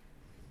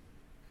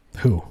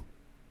 Who?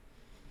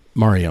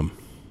 Mariam.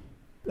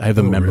 I have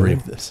a memory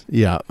of this.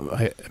 Yeah.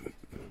 That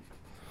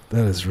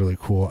is really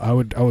cool. I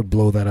would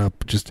blow that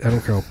up. Just I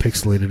don't care how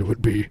pixelated it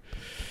would be.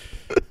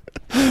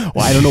 Well,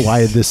 I don't know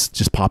why this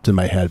just popped in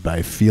my head, but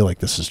I feel like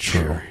this is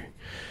true. Cherry.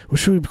 What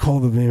should we call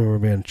the name of our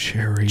band?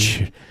 Cherry.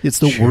 It's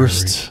the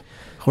worst.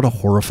 What a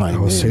horrifying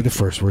name. I'll say the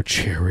first word,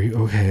 Cherry.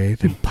 Okay,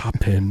 then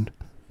Poppin'.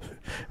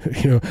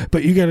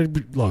 But you gotta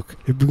look.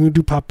 If we're gonna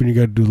do Poppin', you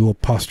gotta do a little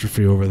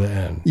apostrophe over the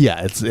N.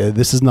 Yeah, it's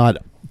this is not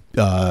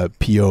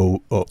Popping.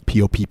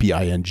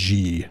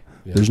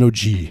 Yeah. There's no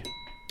G.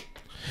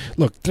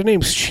 Look, the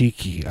name's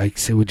cheeky. I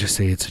would just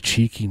say it's a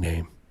cheeky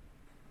name.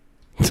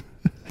 It's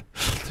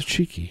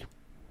cheeky.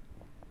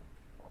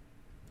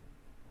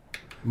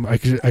 I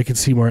could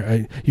see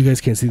you guys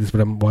can't see this,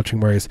 but I'm watching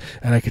Marius,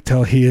 and I could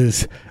tell he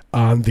is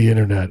on the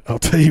internet. I'll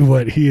tell you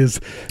what, he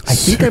is. I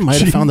think I might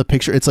have found the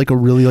picture. It's like a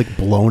really like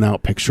blown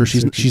out picture.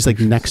 She's like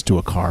next to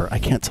a car. I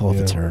can't tell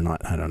if it's her or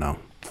not. I don't know.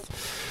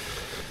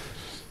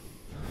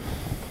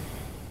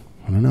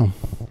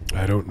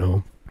 I don't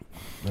know.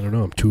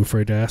 I'm too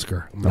afraid to ask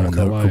her. I'm not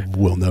gonna lie.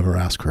 We'll never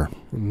ask her.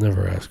 We'll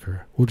never ask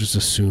her. We'll just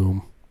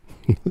assume.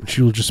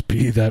 She'll just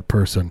be that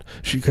person.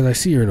 Because I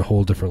see her in a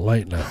whole different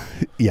light now.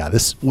 Yeah,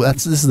 this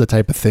is the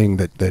type of thing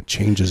that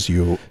changes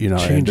you.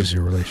 Changes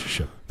your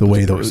relationship. The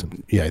way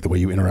the way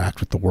you interact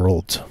with the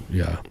world.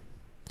 Yeah,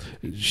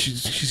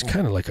 she's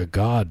kind of like a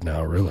god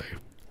now, really.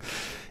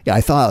 Yeah,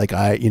 I thought like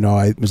I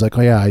was like,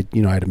 oh yeah, I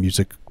had a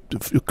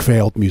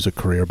failed music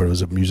career, but it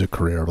was a music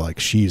career. Like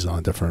she's on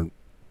a different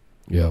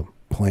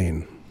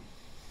plane.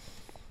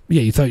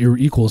 Yeah, you thought you were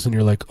equals, and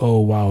you're like, oh,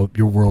 wow,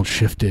 your world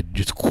shifted.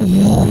 Just,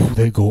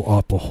 they go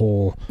up a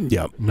whole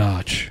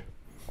notch.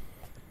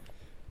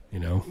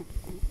 The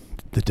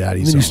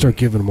daddies. And then you start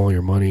giving them all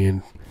your money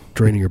and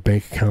draining your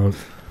bank account.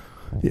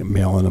 Yeah,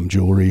 mailing them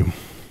jewelry.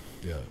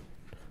 Yeah.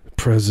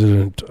 I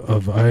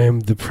am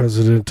the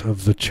president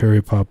of the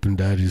Cherry Poppin'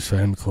 Daddies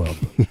fan club.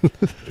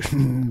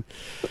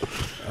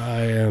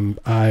 I am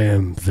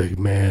the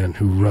man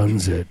who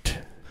runs it.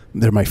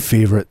 They're my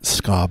favorite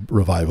ska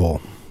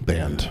revival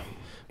band.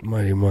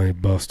 Mighty Mighty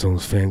Boss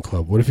Tones fan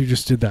club. What if you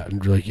just did that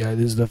and you're like, yeah,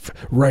 this is the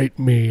write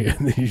me,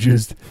 and then you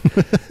just,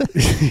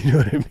 you know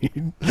what I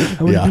mean?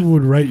 How many people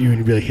would write you and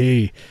you'd be like,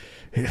 hey,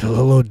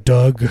 hello,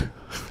 Doug,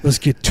 let's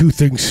get 2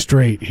 things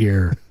straight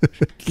here.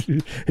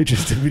 It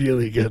just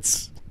immediately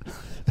gets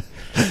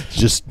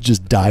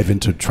just dive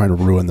into trying to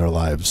ruin their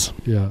lives.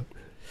 Yeah.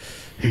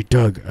 Hey,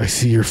 Doug, I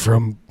see you're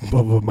from,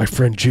 my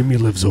friend Jimmy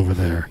lives over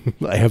there.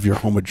 I have your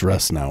home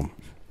address now.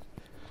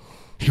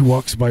 He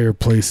walks by your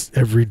place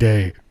every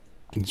day.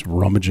 He's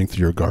rummaging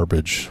through your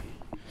garbage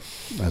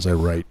as I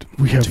write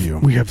to you.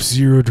 We have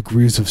 0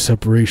 degrees of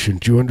separation.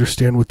 Do you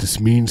understand what this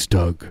means,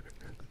 Doug?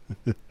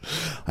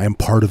 I am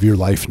part of your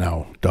life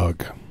now,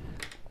 Doug.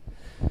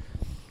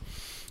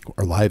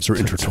 Our lives are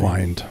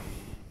intertwined.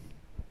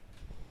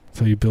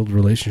 So you build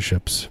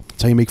relationships.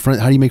 That's how you make friends.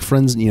 How do you make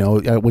friends?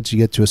 Once you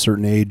get to a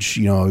certain age,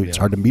 it's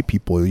hard to meet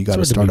people. You got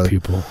to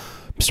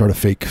start a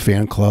fake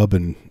fan club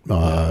and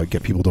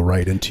get people to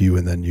write into you,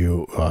 and then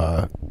you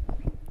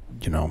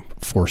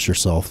force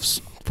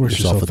yourself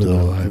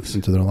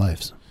into their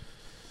lives.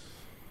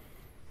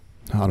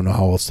 I don't know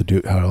how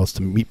else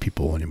to meet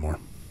people anymore.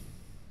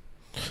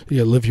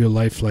 Yeah, live your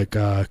life like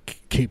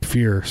Cape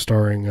Fear,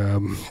 starring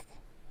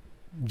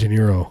De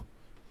Niro.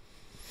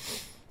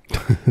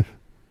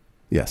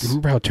 Yes.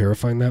 Remember how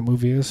terrifying that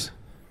movie is?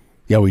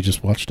 Yeah, we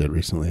just watched it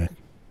recently.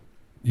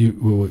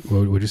 You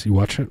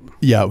watch it?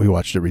 Yeah, we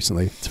watched it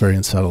recently. It's very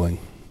unsettling.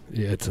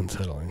 Yeah, it's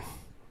unsettling.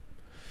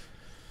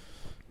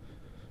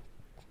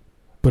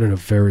 But in a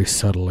very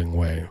settling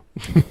way.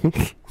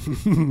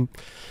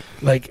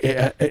 Like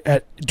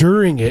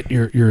during it,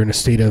 you're in a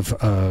state of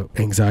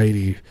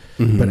anxiety,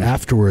 but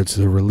afterwards,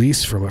 the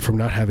release from it, from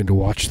not having to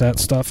watch that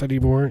stuff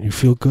anymore, you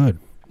feel good.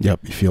 Yep,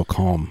 you feel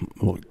calm.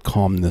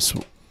 Calmness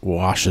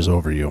washes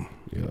over you.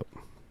 Yep.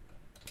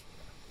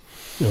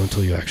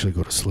 Until you actually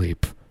go to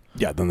sleep.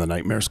 Yeah, then the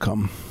nightmares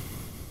come.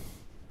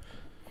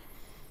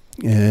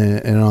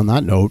 And on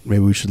that note, maybe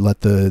we should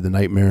let the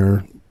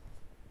nightmare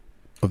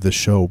of this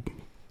show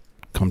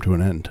come to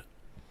an end.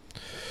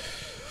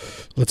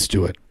 Let's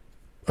do it.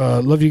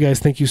 Love you guys.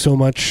 Thank you so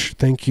much.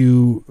 Thank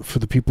you for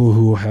the people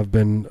who have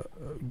been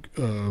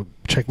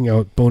checking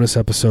out bonus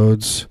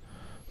episodes.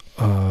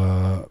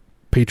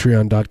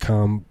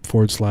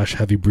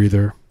 Patreon.com/heavy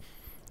breather.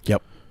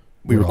 Yep.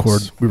 We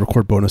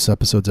record bonus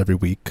episodes every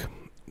week.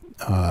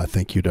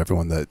 Thank you to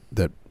everyone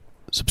that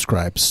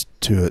subscribes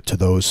to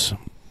those.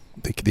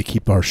 They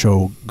keep our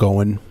show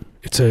going.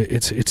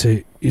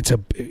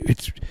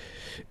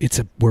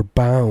 We're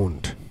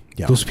bound.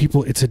 Yeah. Those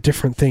people, it's a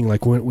different thing.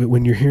 Like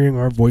when you're hearing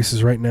our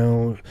voices right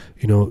now,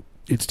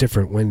 it's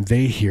different. When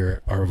they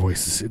hear our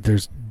voices,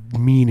 there's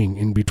meaning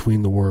in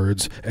between the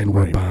words, and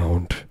we're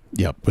bound.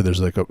 Yep, but there's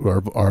like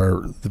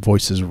the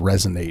voices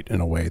resonate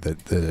in a way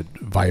that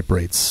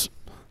vibrates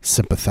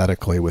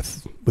sympathetically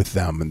with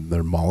them and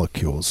their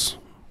molecules.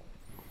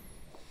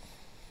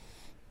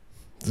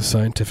 The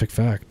scientific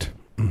fact.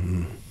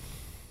 Mm-hmm.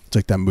 It's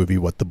like that movie,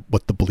 What the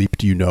Bleep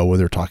Do You Know, where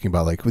they're talking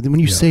about like when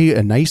you say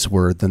a nice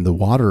word, then the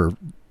water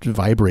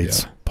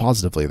vibrates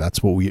positively.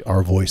 That's what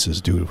our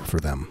voices do for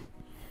them.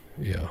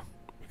 Yeah,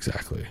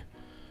 exactly.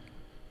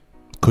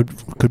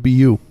 Could be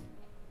you.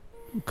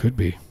 Could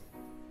be.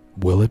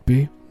 Will it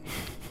be?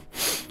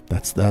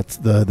 That's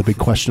the big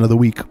question of the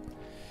week.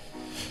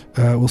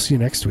 We'll see you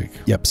next week.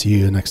 Yep, see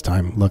you next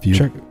time. Love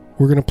you.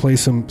 We're gonna play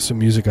some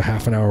music, a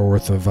half an hour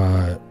worth of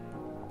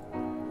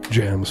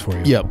jams for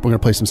you. Yep, we're gonna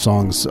play some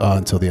songs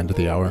until the end of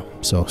the hour.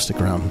 So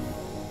stick around.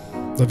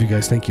 Love you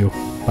guys. Thank you.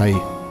 Bye.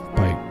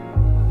 Bye.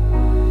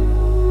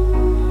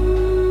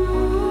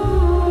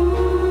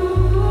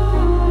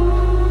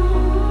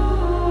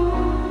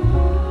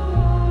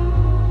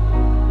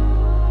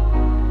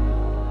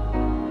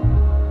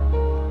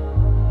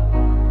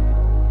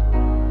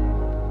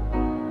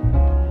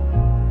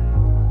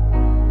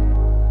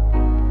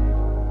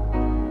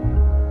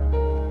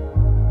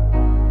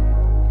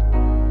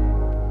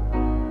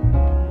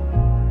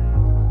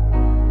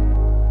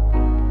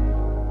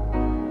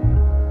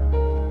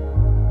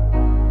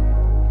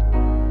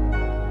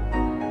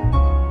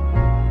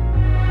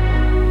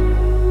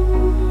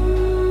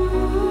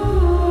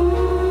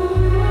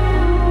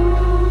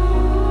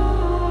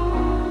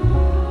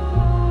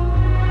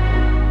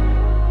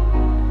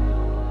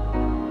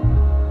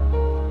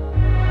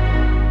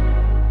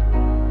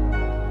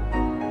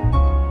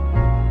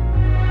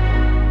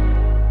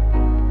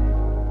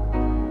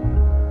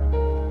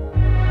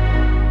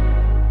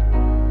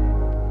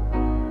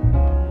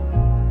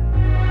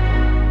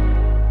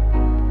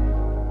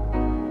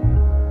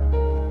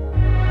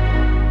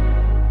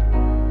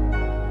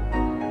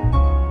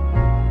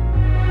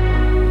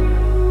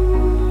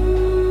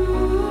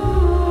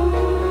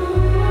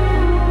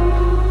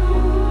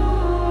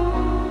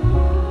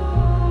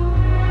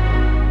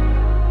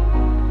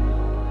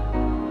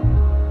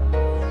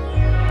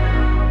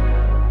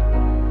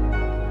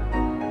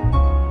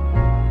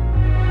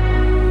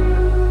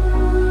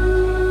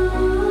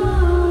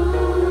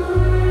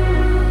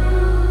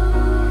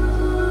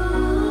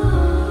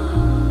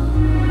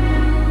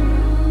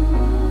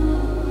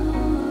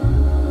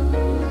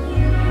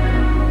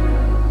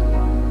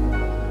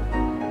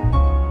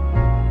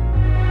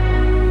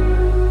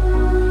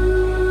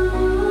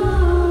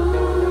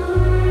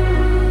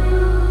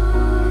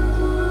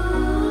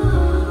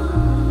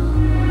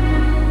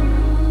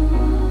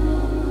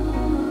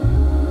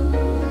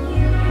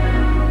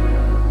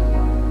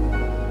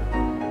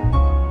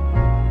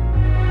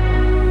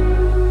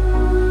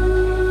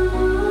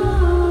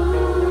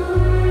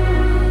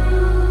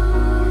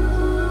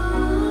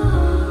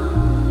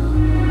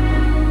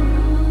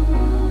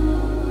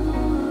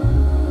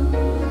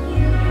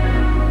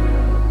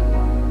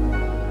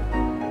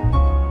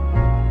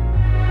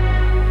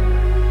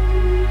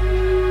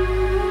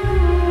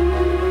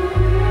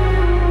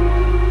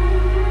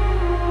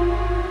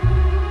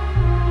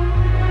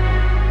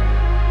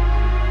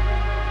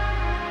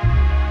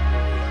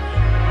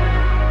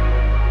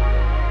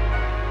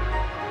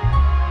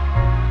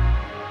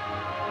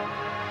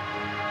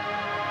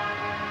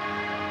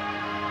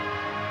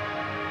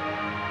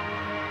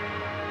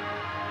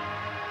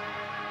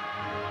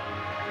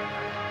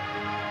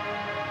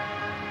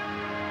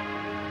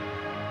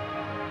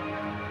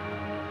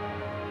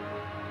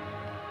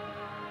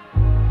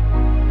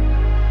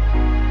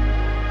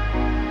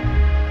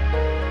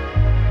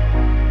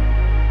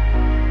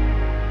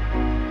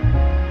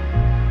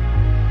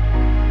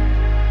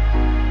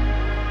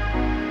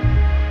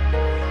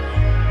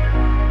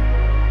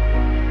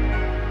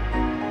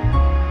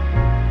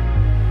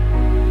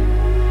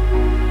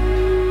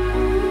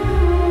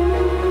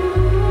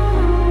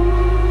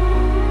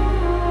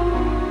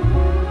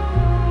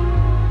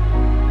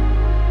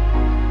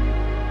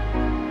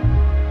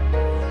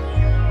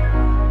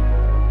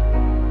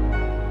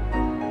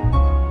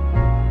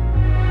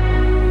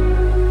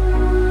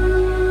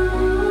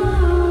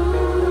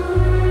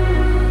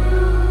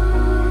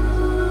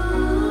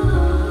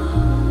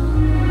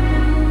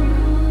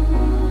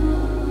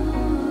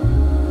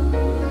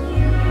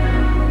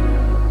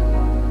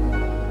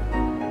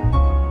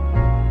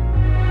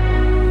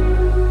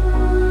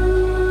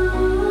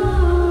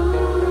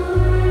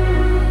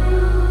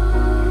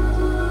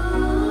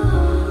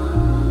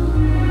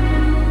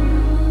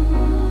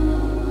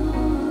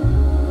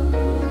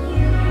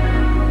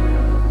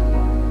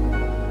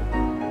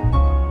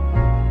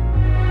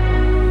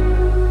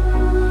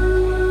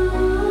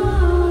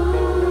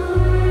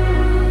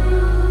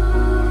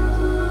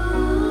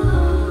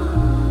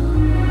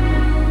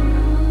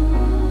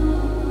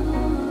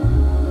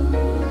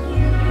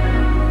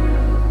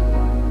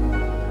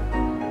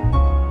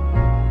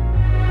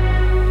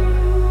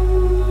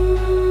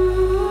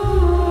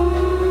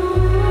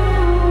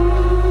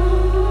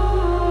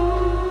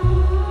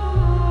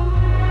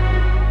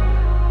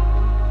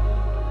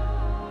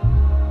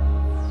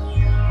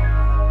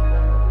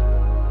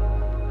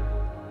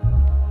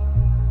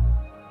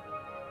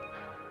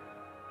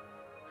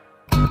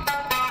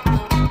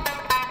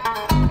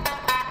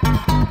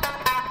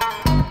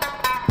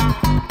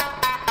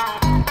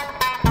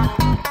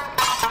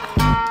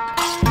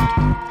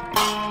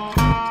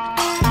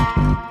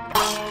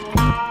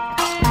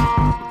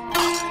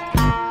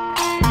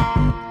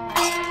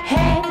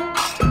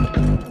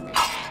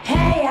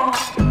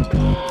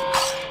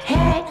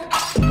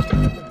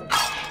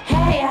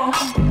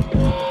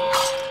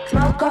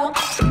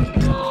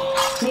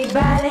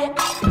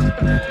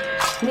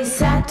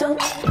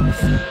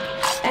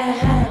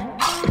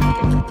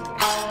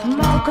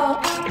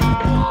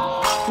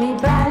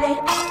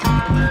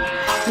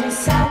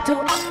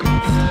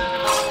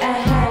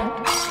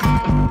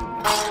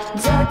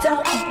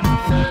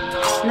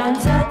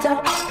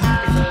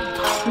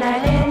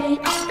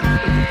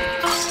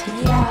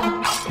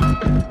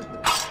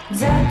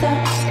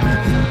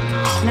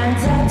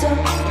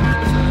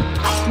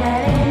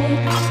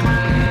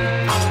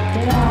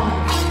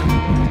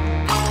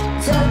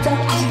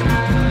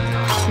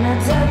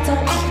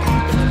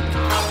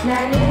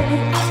 Let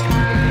it